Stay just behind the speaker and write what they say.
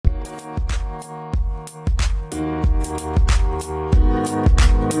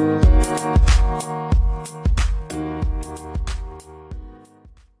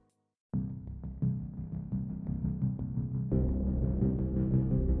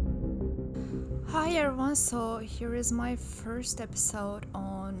Hi everyone, so here is my first episode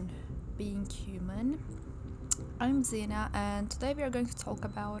on being human. I'm Zina, and today we are going to talk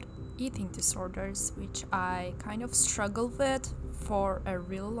about eating disorders, which I kind of struggled with for a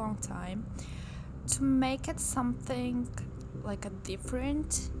really long time. To make it something like a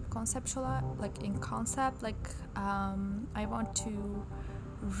different conceptual, like in concept, I want to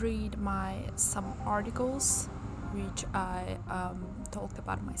read some articles which I talked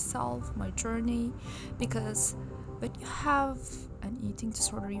about myself, my journey, because when you have an eating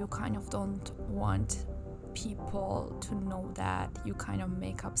disorder, you kind of don't want people to know that you kind of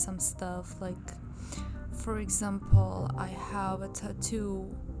make up some stuff. Like, for example, I have a tattoo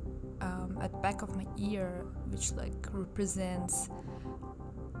at the back of my ear, which represents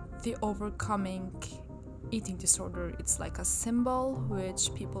the overcoming eating disorder. It's like a symbol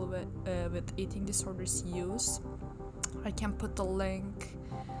which people with eating disorders use. I can put the link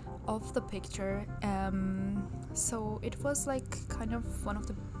of the picture. So it was like kind of one of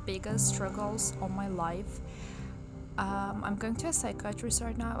the biggest struggles of my life. I'm going to a psychiatrist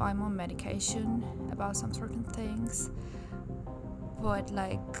right now. I'm on medication about some certain things, but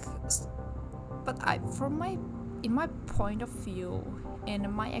in my point of view,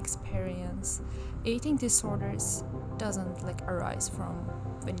 in my experience, eating disorders doesn't arise from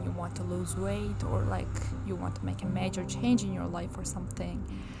when you want to lose weight or you want to make a major change in your life or something.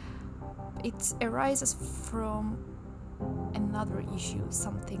 It arises from another issue,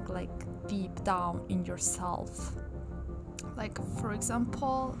 something deep down in yourself. For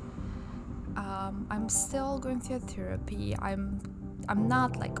example, I'm still going through therapy. I'm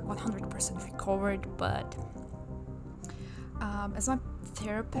not 100% recovered, but as my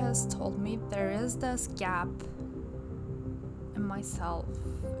therapist told me, there is this gap in myself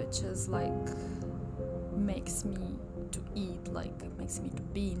which is makes me to eat, makes me to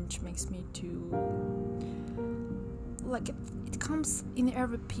binge, makes me to it comes in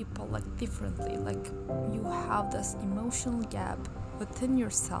every people differently. You have this emotional gap within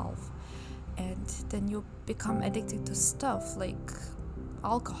yourself, and then you become addicted to stuff like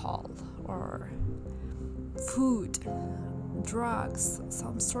alcohol or food, drugs,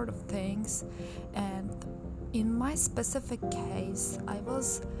 some sort of things. And in my specific case, I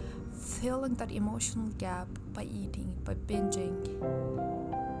was filling that emotional gap by eating, by binging.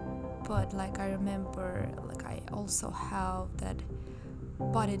 But I remember, I also have that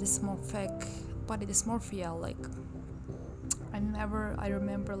body dysmorphia. I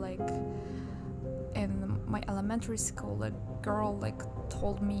remember in my elementary school, a girl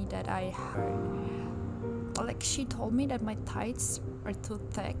told me that she told me that my thighs are too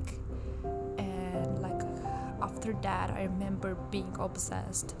thick, and after that I remember being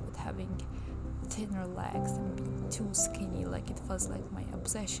obsessed with having thinner legs and being too skinny. It was my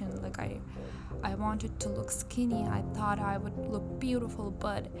obsession. I wanted to look skinny. I thought I would look beautiful,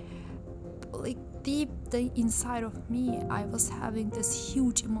 but deep inside of me, I was having this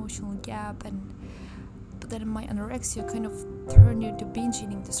huge emotional gap. And then my anorexia kind of turned into binge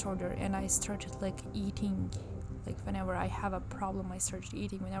eating disorder, and I started eating. Whenever I have a problem, I started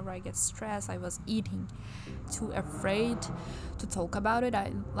eating. Whenever I get stressed, I was eating. Too afraid to talk about it.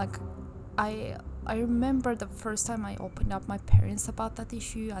 I remember the first time I opened up my parents about that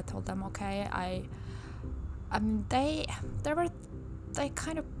issue. I told them, okay, they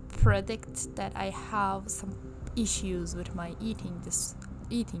kind of predict that I have some issues with my eating,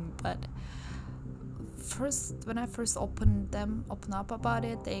 but when I first opened up about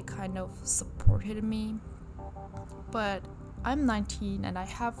it, they kind of supported me. But I'm 19 and I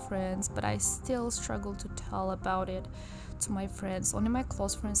have friends, but I still struggle to tell about it to my friends. Only my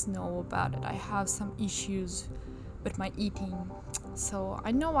close friends know about it. I have some issues with my eating, so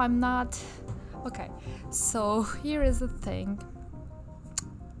I know I'm not okay. So here is the thing.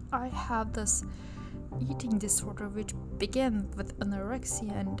 I have this eating disorder which began with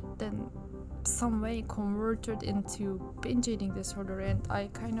anorexia and then some way converted into binge eating disorder, and I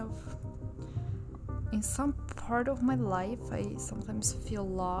kind of, in some part of my life, I sometimes feel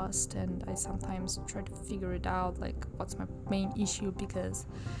lost, and I sometimes try to figure it out, what's my main issue, because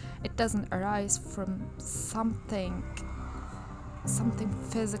it doesn't arise from something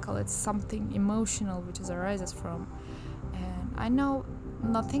physical. It's something emotional which arises from. And I know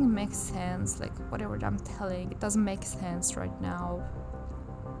nothing makes sense, whatever I'm telling, it doesn't make sense right now,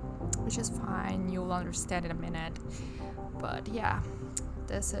 which is fine, you'll understand in a minute. But yeah,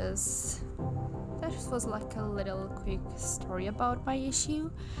 this was a little quick story about my issue.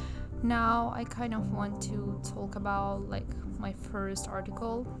 Now I kind of want to talk about my first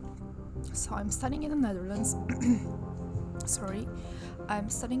article. So I'm studying in the Netherlands Sorry, I'm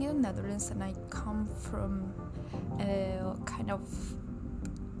studying in the Netherlands and I come from a kind of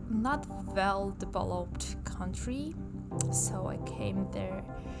not well developed country. So I came there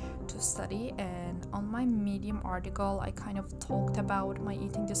to study, and on my Medium article I kind of talked about my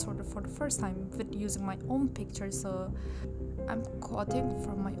eating disorder for the first time with using my own pictures. So I'm quoting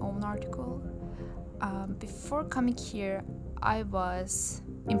from my own article. Before coming here, I was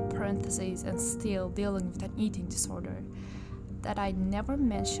in parentheses and still dealing with an eating disorder that I never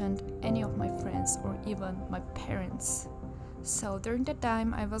mentioned any of my friends or even my parents. So during that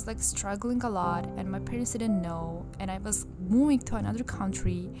time I was like struggling a lot and my parents didn't know, and I was moving to another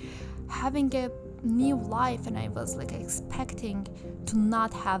country, having a new life, and I was like expecting to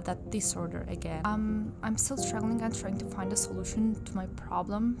not have that disorder again. I'm still struggling and trying to find a solution to my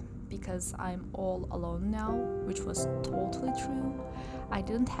problem because I'm all alone now, which was totally true. I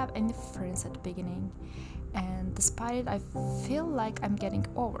didn't have any friends at the beginning, and despite it, I feel like I'm getting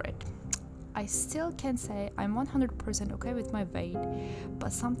over it. I still can't say I'm 100% okay with my weight,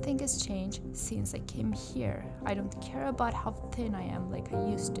 but something has changed since I came here. I don't care about how thin I am like I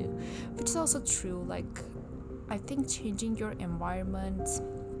used to, which is also true. Like, I think changing your environment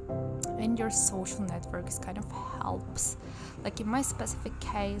and your social networks kind of helps. Like in my specific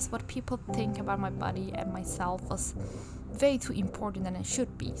case, what people think about my body and myself was way too important than it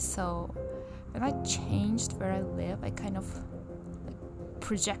should be. So when I changed where I live, I kind of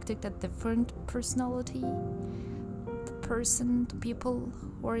projected a different personality, the people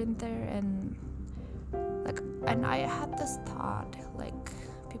who are in there, and I had this thought, like,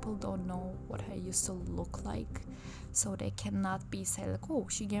 people don't know what I used to look like, so they cannot be say like, oh,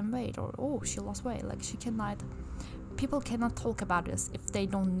 she gained weight, or oh, she lost weight. Like, people cannot talk about this if they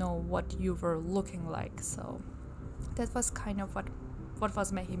don't know what you were looking like. So that was kind of what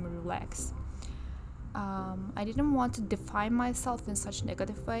was making me relax. I didn't want to define myself in such a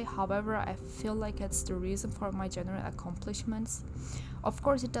negative way. However, I feel like it's the reason for my general accomplishments. Of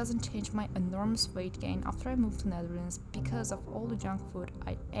course, it doesn't change my enormous weight gain after I moved to Netherlands because of all the junk food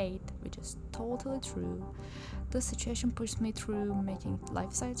I ate, which is totally true. The situation pushed me through making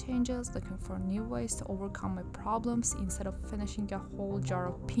lifestyle changes, looking for new ways to overcome my problems. Instead of finishing a whole jar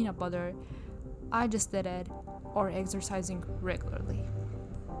of peanut butter, I just did it, or exercising regularly.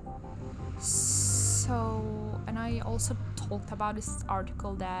 So, and I also talked about this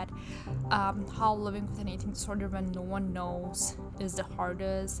article that how living with an eating disorder when no one knows is the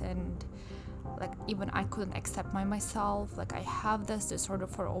hardest, and like even I couldn't accept myself. Like, I have this disorder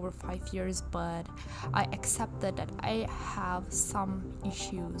for over 5 years, but I accepted that I have some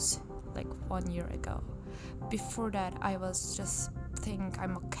issues like 1 year ago. Before that, I was just think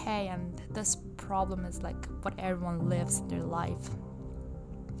I'm okay, and this problem is like what everyone lives in their life.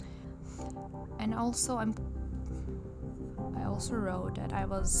 And also I also wrote that I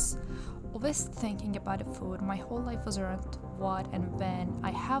was always thinking about the food. My whole life was around what and when I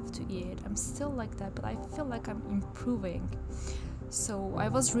have to eat. I'm still like that, but I feel like I'm improving. So I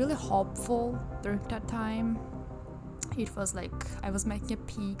was really hopeful during that time. It was like I was making a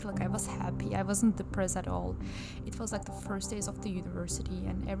peak, like I was happy, I wasn't depressed at all. It was like the first days of the university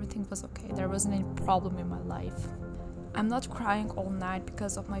and everything was okay. There wasn't any problem in my life. I'm not crying all night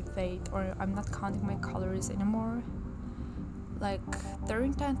because of my weight, or I'm not counting my calories anymore. Like,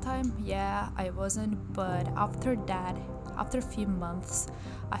 during that time, yeah, I wasn't, but after that, after a few months,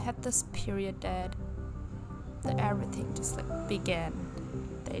 I had this period that everything just like began.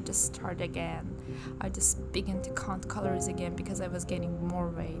 They just started again. I just began to count calories again because I was gaining more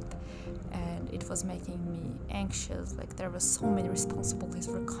weight, and it was making me anxious. Like, there was so many responsibilities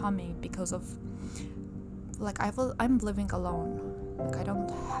were coming because of like I'm living alone. Like, I don't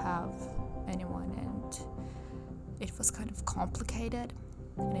have anyone, and it was kind of complicated,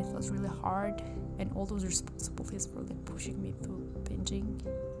 and it was really hard, and all those responsibilities were like pushing me through binging.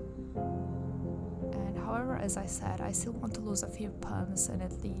 And however, as I said, I still want to lose a few pounds and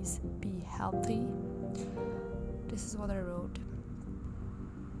at least be healthy. This is what I wrote.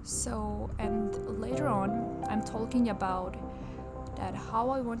 So, and later on, I'm talking about that how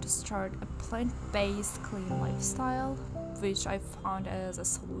I want to start a plant-based clean lifestyle, which I found as a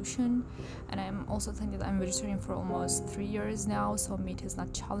solution. And I'm also thinking that I'm vegetarian for almost 3 years now, so meat is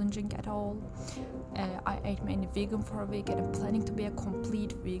not challenging at all. I ate mainly vegan for a week, and I'm planning to be a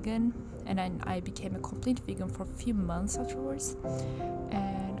complete vegan, and then I became a complete vegan for a few months afterwards.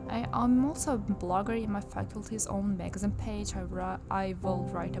 And I'm also a blogger in my faculty's own magazine page. I will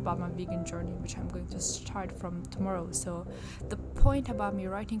write about my vegan journey, which I'm going to start from tomorrow. So the point about me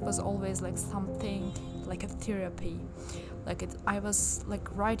writing was always like something like a therapy. I was like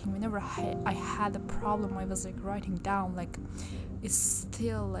writing whenever I had a problem. I was like writing down. Like it's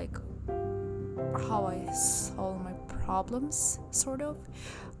still like how I solve my problems, sort of.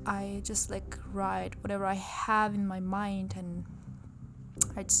 I just like write whatever I have in my mind, and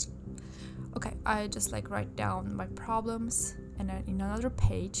I just like write down my problems, and then in another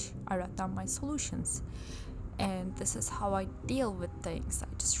page I write down my solutions. And this is how I deal with things.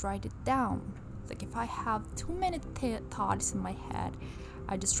 I just write it down. Like if I have too many thoughts in my head,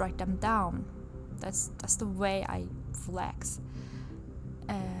 I just write them down. That's the way I relax.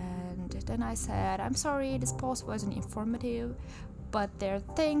 And then I said, I'm sorry, this post wasn't informative, but there are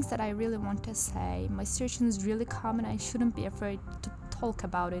things that I really want to say. My situation is really common. I shouldn't be afraid to talk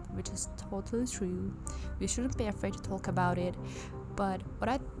about it, which is totally true. We shouldn't be afraid to talk about it. But what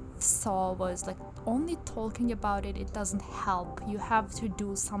I saw was like only talking about it doesn't help. You have to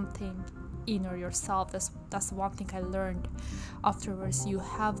do something inner yourself. That's one thing I learned afterwards. You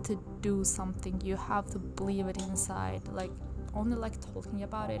have to do something. You have to believe it inside. Like only like talking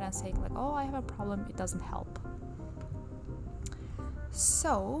about it and saying like, oh, I have a problem, it doesn't help.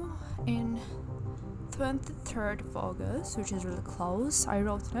 So in 23rd of August, which is really close, I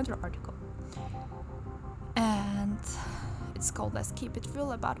wrote another article, and it's called Let's Keep It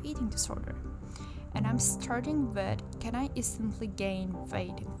Real About Eating Disorder. And I'm starting with, can I instantly gain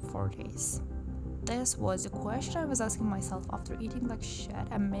weight in 4 days? This was the question I was asking myself after eating like shit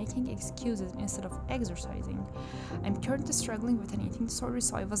and making excuses instead of exercising. I'm currently struggling with an eating disorder,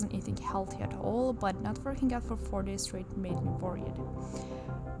 so I wasn't eating healthy at all, but not working out for 4 days straight made me worried.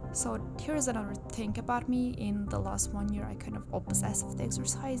 So here's another thing about me. In the last 1 year, I kind of obsessed with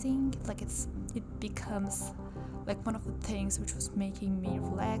exercising. Like it becomes like one of the things which was making me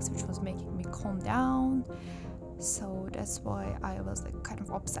relax, which was making me calm down. So that's why I was like kind of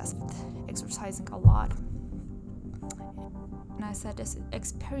obsessed with exercising a lot. And I said this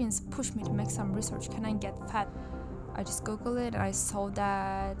experience pushed me to make some research. Can I get fat? I just googled it and I saw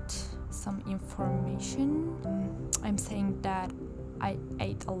that some information. I'm saying that I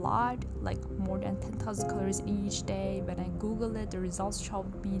ate a lot, like more than 10,000 calories each day. When I googled it, the results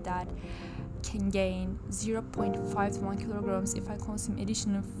showed me that can gain 0.5 to 1 kilograms if I consume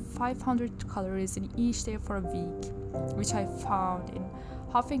additional 500 calories in each day for a week, which I found in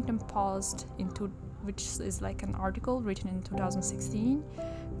Huffington Post which is like an article written in 2016.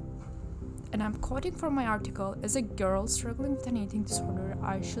 And I'm quoting from my article, as a girl struggling with an eating disorder,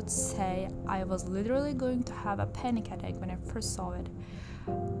 I should say I was literally going to have a panic attack when I first saw it.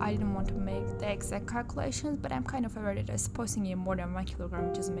 I didn't want to make the exact calculations, but I'm kind of aware that I was supposing to eat more than 1 kilogram,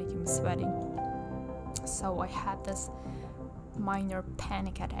 which is making me sweating. So I had this minor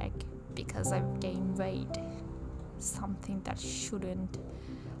panic attack because I've gained weight, something that shouldn't.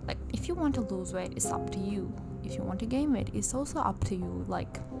 Like, if you want to lose weight, it's up to you. If you want to gain weight, it's also up to you.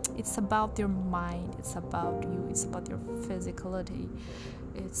 Like, it's about your mind, it's about you, it's about your physicality.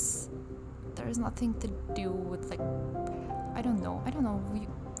 There's nothing to do with like, I don't know,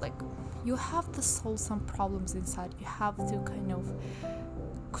 you have to solve some problems inside. You have to kind of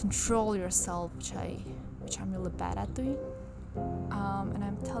control yourself, which I'm really bad at doing. And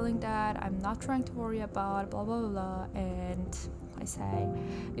I'm telling that I'm not trying to worry about blah blah blah. And I say,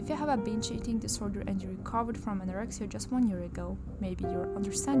 if you have a binge eating disorder and you recovered from anorexia just 1 year ago, maybe you're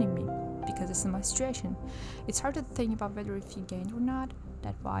understanding me, because this is my situation. It's hard to think about whether if you gained or not.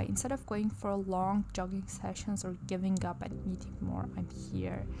 That's why instead of going for long jogging sessions or giving up and eating more, I'm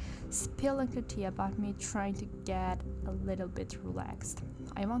here spilling the tea about me, trying to get a little bit relaxed.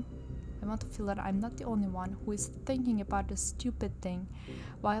 I want to feel that I'm not the only one who is thinking about this stupid thing,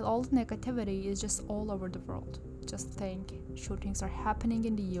 while all the negativity is just all over the world. Just think, shootings are happening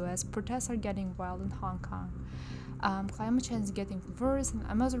in the US, protests are getting wild in Hong Kong, climate change is getting worse, and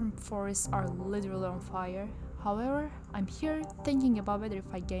Amazon forests are literally on fire. However, I'm here thinking about whether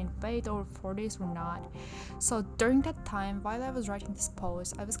if I gained weight over 4 days or not. So during that time, while I was writing this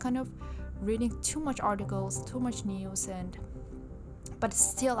post, I was kind of reading too much articles, too much news, but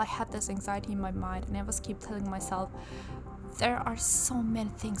still I had this anxiety in my mind, and I was keep telling myself, there are so many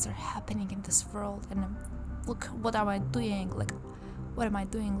things that are happening in this world, and look, what am I doing? Like, what am I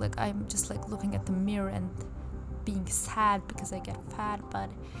doing? Like, I'm just like looking at the mirror and being sad because I get fat, but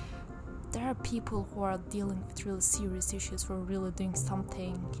there are people who are dealing with really serious issues, who are really doing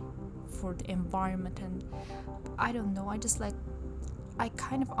something for the environment. And I don't know, I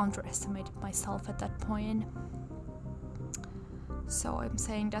kind of underestimated myself at that point. So I'm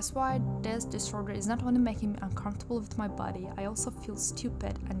saying that's why this disorder is not only making me uncomfortable with my body, I also feel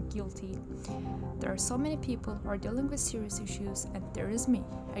stupid and guilty. There are so many people who are dealing with serious issues, and there is me,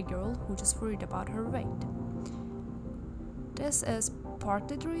 a girl who just worried about her weight. This is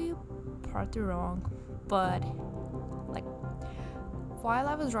partly true, partly wrong, but like while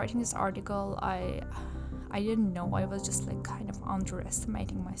I was writing this article, I didn't know. I was just like kind of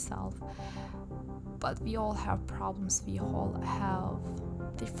underestimating myself. But we all have problems, we all have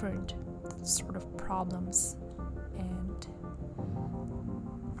different sort of problems, and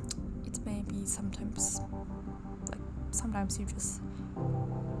it may be sometimes you just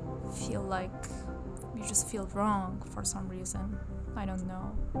feel wrong for some reason. I don't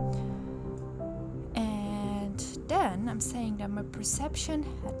know. And then I'm saying that my perception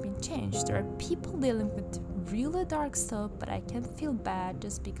had been changed. There are people dealing with really dark stuff, but I can't feel bad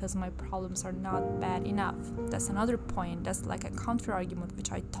just because my problems are not bad enough. That's another point. That's like a counter argument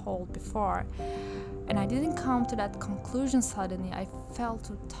which I told before. And I didn't come to that conclusion suddenly. I felt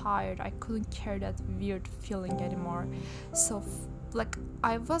too tired. I couldn't carry that weird feeling anymore. So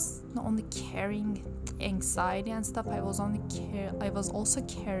I was not only carrying the anxiety and stuff, I was also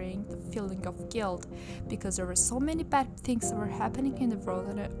carrying the feeling of guilt, because there were so many bad things that were happening in the world,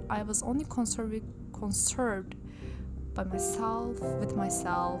 and I was only concerned by with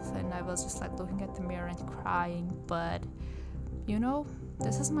myself, and I was just like looking at the mirror and crying. But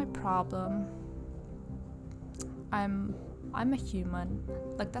this is my problem. I'm a human.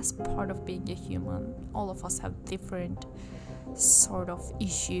 Like, that's part of being a human. All of us have different sort of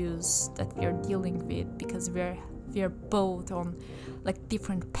issues that we are dealing with, because we are both on like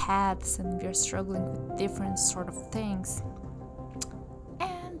different paths, and we are struggling with different sort of things.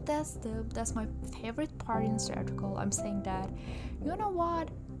 And that's my favorite part in this article. I'm saying that, you know what,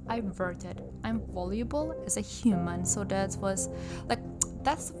 I'm worth it. I'm valuable as a human. So that's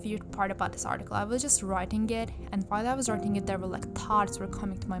the weird part about this article. I was just writing it, and while I was writing it, there were like thoughts were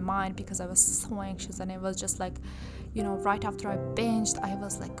coming to my mind, because I was so anxious, and it was just like, right after I binged, I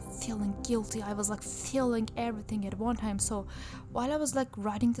was like feeling guilty. I was like feeling everything at one time. So while I was like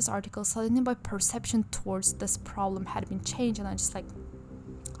writing this article, suddenly my perception towards this problem had been changed, and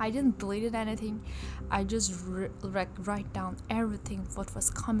I didn't delete anything. I just write down everything what was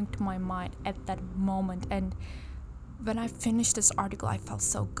coming to my mind at that moment. And when I finished this article, I felt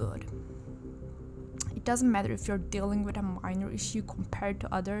so good. It doesn't matter if you're dealing with a minor issue compared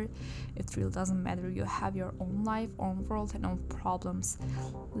to other. It really doesn't matter. You have your own life, own world, and own problems.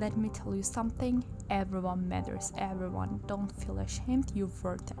 Let me tell you something. Everyone matters. Everyone. Don't feel ashamed. You're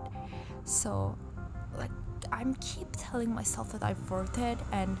worth it. So, I'm keep telling myself that I'm worth it,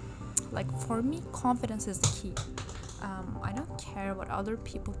 and for me, confidence is the key. I don't care what other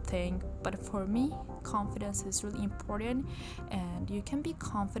people think, but for me, confidence is really important, and you can be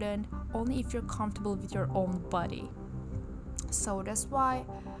confident only if you're comfortable with your own body. So that's why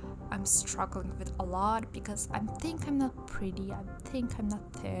I'm struggling with a lot, because I think I'm not pretty, I think I'm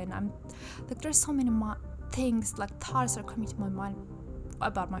not thin, there's so many things, thoughts are coming to my mind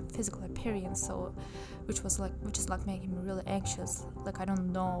about my physical appearance, so which is making me really anxious. I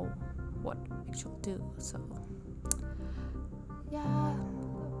don't know what I should do. So yeah,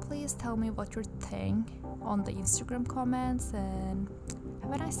 please tell me what you think on the Instagram comments, and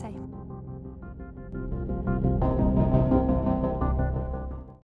have a nice day.